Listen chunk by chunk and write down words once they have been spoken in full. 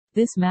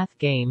This math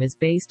game is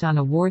based on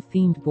a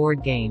war-themed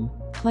board game.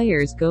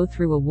 Players go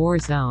through a war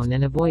zone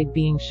and avoid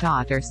being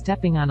shot or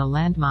stepping on a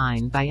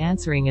landmine by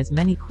answering as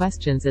many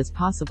questions as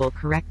possible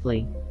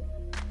correctly.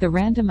 The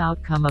random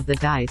outcome of the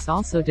dice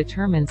also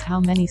determines how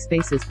many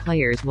spaces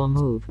players will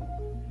move.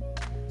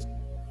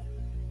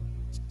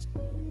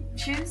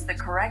 Choose the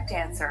correct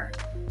answer.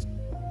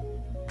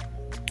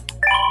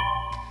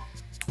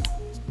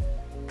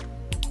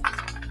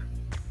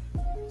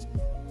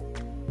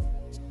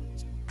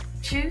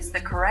 Choose the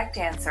correct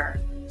answer.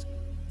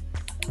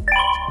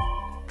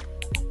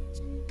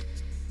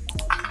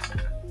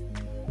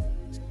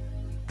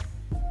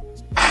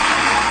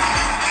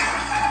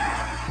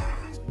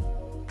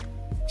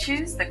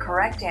 Choose the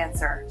correct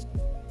answer.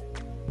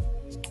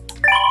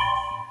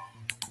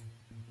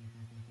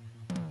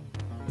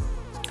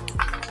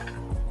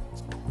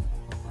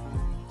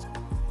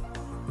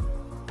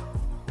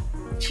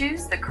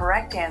 Choose the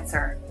correct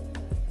answer.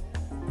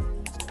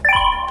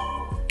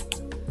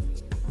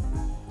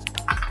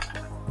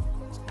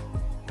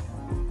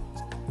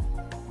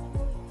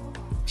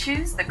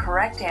 Choose the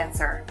correct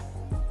answer.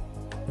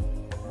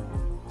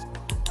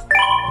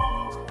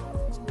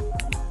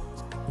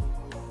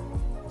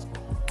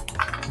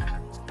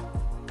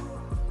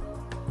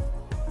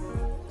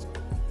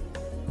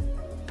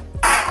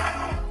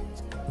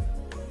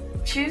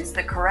 Choose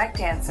the correct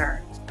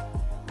answer.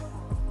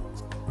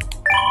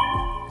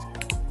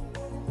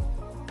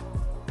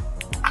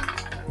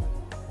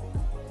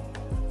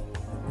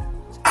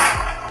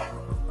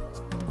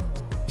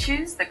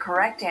 Choose the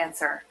correct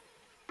answer.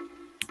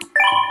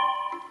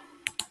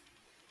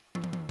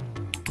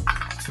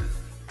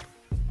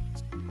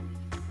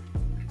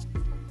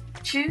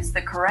 Choose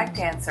the correct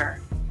answer.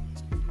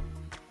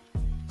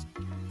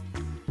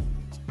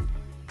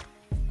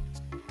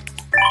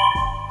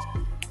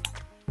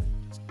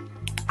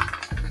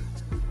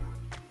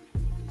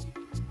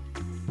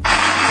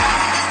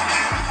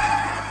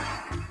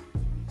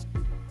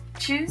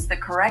 Choose the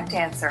correct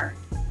answer.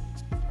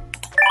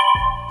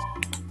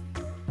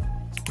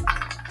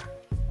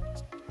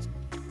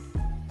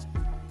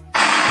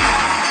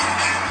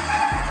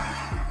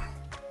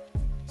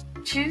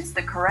 Choose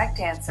the correct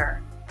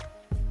answer.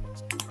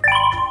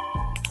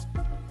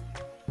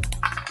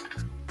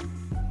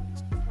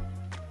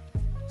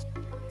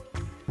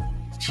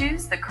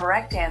 Choose the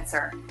correct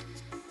answer.